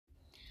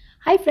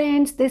Hi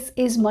friends, this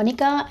is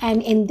Monica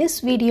and in this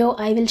video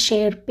I will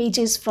share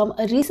pages from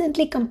a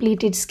recently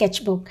completed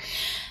sketchbook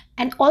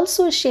and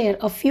also share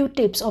a few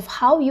tips of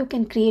how you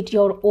can create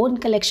your own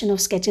collection of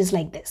sketches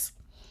like this.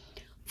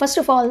 First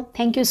of all,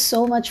 thank you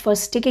so much for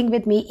sticking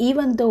with me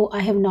even though I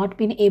have not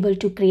been able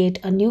to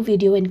create a new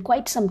video in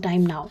quite some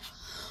time now.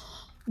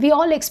 We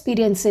all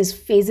experience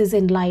phases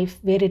in life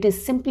where it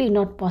is simply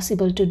not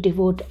possible to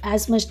devote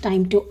as much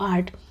time to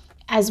art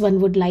as one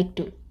would like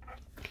to.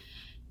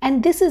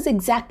 And this is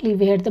exactly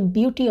where the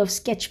beauty of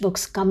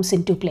sketchbooks comes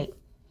into play.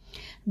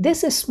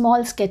 This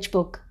small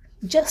sketchbook,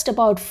 just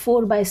about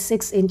 4 by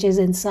 6 inches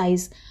in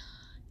size,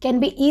 can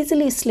be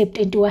easily slipped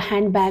into a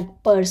handbag,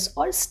 purse,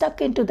 or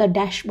stuck into the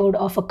dashboard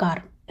of a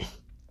car.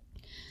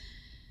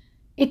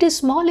 It is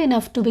small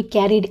enough to be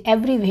carried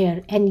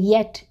everywhere, and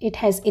yet it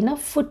has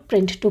enough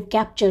footprint to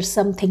capture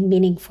something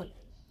meaningful.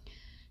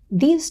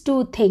 These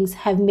two things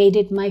have made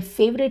it my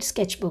favorite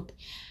sketchbook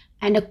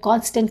and a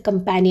constant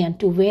companion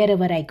to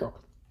wherever I go.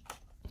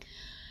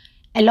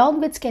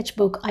 Along with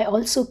sketchbook, I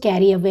also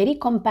carry a very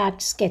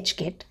compact sketch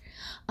kit.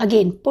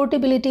 Again,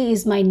 portability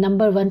is my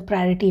 #1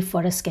 priority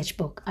for a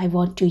sketchbook I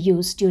want to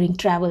use during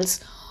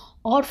travels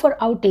or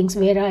for outings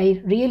where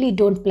I really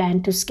don't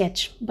plan to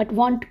sketch but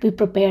want to be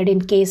prepared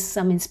in case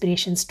some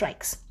inspiration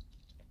strikes.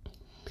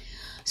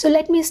 So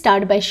let me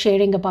start by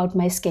sharing about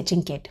my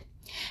sketching kit.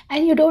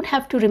 And you don't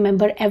have to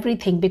remember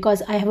everything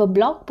because I have a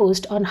blog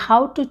post on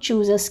how to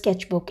choose a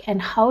sketchbook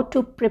and how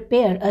to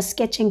prepare a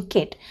sketching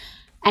kit,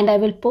 and I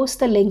will post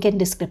the link in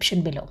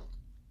description below.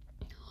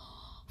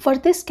 For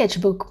this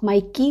sketchbook, my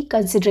key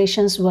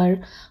considerations were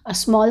a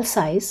small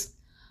size,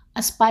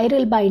 a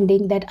spiral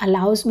binding that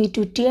allows me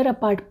to tear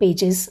apart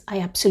pages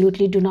I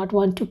absolutely do not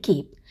want to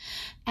keep,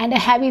 and a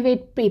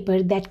heavyweight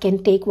paper that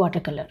can take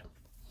watercolor.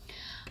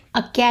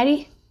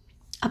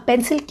 A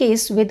pencil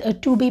case with a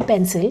 2B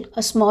pencil,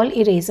 a small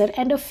eraser,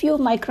 and a few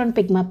micron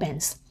Pigma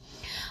pens.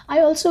 I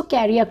also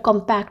carry a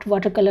compact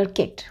watercolor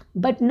kit,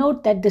 but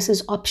note that this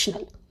is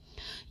optional.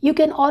 You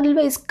can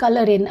always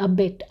color in a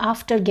bit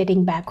after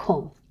getting back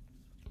home.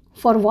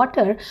 For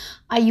water,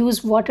 I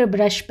use water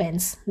brush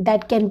pens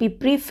that can be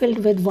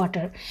pre-filled with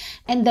water,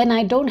 and then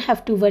I don't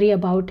have to worry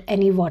about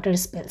any water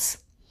spills.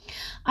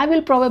 I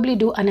will probably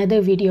do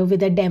another video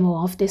with a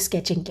demo of this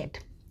sketching kit.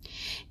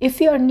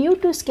 If you are new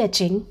to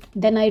sketching,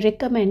 then I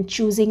recommend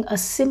choosing a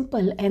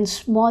simple and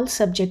small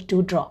subject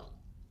to draw.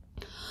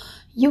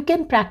 You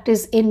can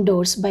practice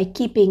indoors by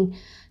keeping,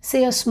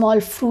 say, a small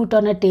fruit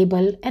on a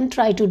table and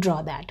try to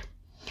draw that.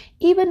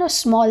 Even a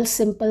small,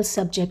 simple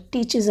subject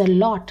teaches a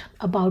lot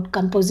about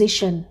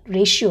composition,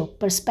 ratio,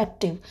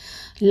 perspective,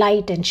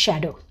 light, and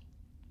shadow.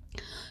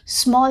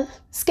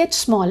 Sketch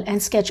small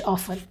and sketch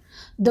often.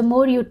 The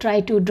more you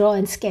try to draw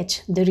and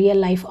sketch the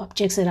real-life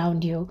objects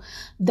around you,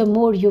 the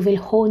more you will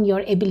hone your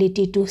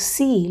ability to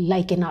see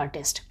like an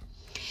artist.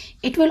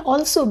 It will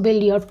also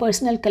build your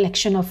personal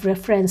collection of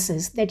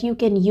references that you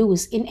can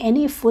use in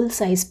any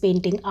full-size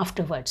painting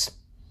afterwards.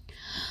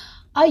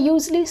 I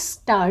usually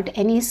start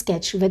any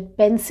sketch with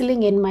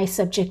penciling in my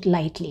subject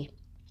lightly.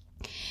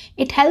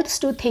 It helps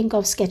to think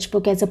of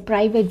sketchbook as a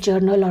private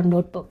journal or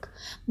notebook,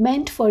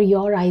 meant for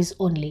your eyes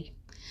only.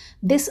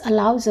 This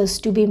allows us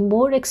to be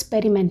more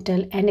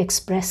experimental and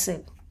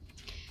expressive.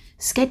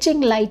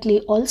 Sketching lightly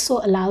also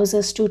allows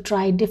us to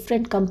try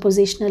different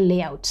compositional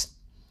layouts.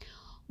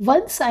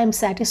 Once I am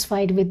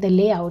satisfied with the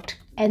layout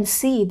and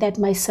see that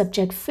my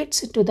subject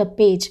fits into the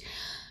page,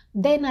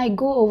 then I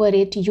go over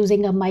it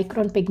using a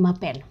micron Pigma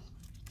pen.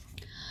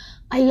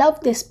 I love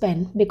this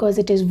pen because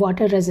it is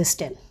water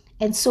resistant,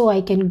 and so I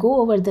can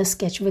go over the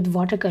sketch with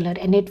watercolor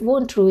and it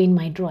won't ruin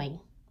my drawing.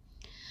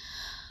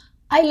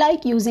 I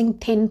like using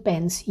thin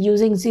pens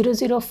using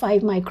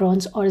 0.05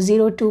 microns or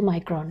 0.2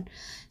 micron,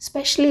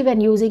 especially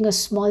when using a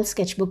small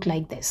sketchbook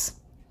like this.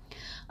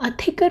 A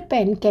thicker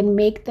pen can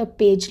make the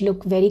page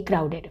look very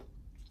crowded.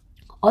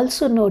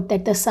 Also note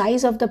that the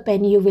size of the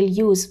pen you will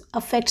use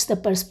affects the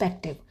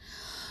perspective.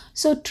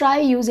 So try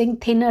using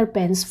thinner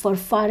pens for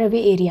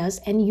faraway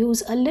areas and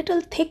use a little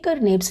thicker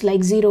nibs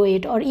like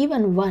 0.8 or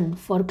even 1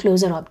 for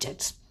closer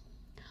objects.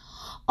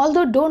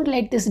 Although don't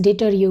let this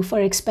deter you for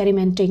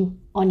experimenting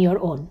on your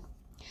own.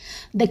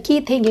 The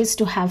key thing is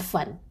to have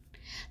fun.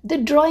 The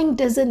drawing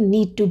doesn't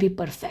need to be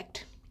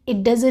perfect.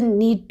 It doesn't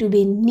need to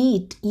be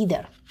neat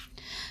either.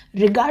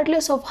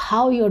 Regardless of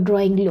how your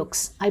drawing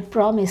looks, I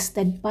promise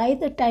that by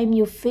the time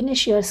you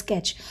finish your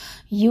sketch,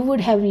 you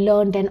would have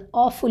learned an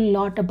awful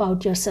lot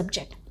about your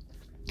subject.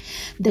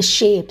 The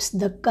shapes,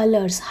 the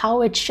colors,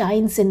 how it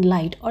shines in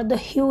light, or the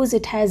hues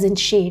it has in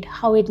shade,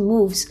 how it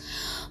moves.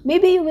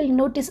 Maybe you will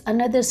notice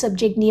another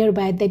subject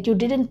nearby that you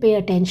didn't pay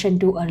attention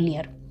to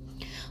earlier.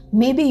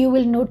 Maybe you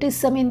will notice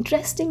some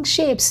interesting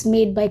shapes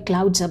made by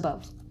clouds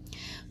above.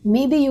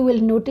 Maybe you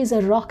will notice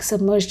a rock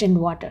submerged in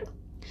water.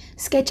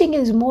 Sketching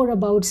is more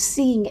about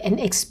seeing and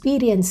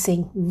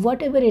experiencing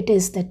whatever it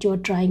is that you're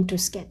trying to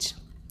sketch,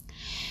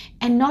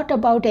 and not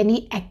about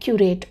any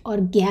accurate or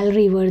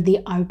gallery-worthy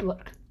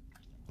artwork.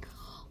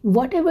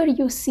 Whatever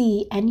you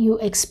see and you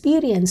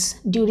experience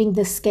during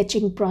the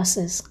sketching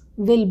process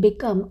will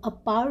become a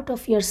part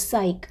of your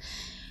psyche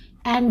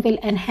and will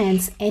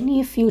enhance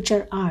any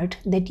future art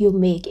that you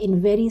make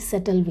in very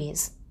subtle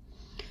ways.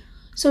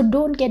 So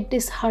don't get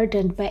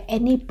disheartened by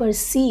any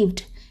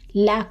perceived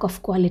lack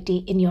of quality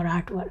in your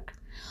artwork.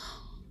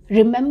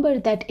 Remember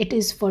that it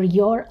is for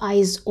your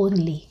eyes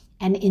only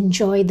and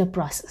enjoy the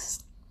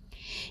process.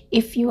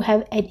 If you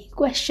have any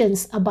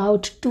questions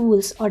about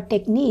tools or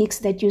techniques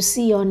that you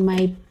see on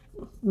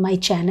my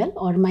channel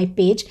or my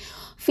page,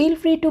 feel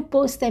free to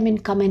post them in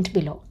comment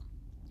below.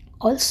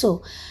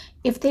 Also,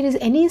 if there is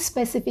any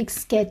specific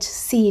sketch,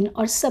 scene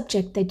or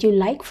subject that you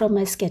like from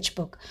my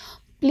sketchbook,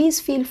 please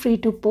feel free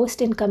to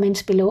post in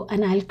comments below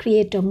and I'll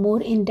create a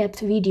more in-depth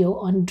video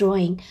on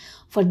drawing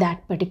for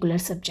that particular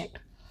subject.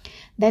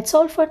 That's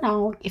all for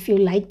now. If you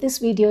like this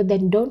video,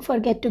 then don't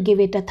forget to give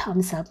it a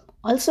thumbs up.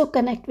 Also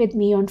connect with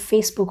me on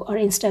Facebook or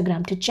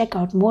Instagram to check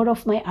out more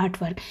of my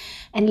artwork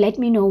and let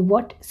me know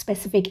what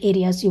specific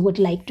areas you would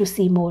like to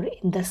see more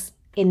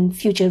in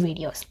future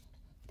videos.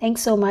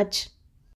 Thanks so much.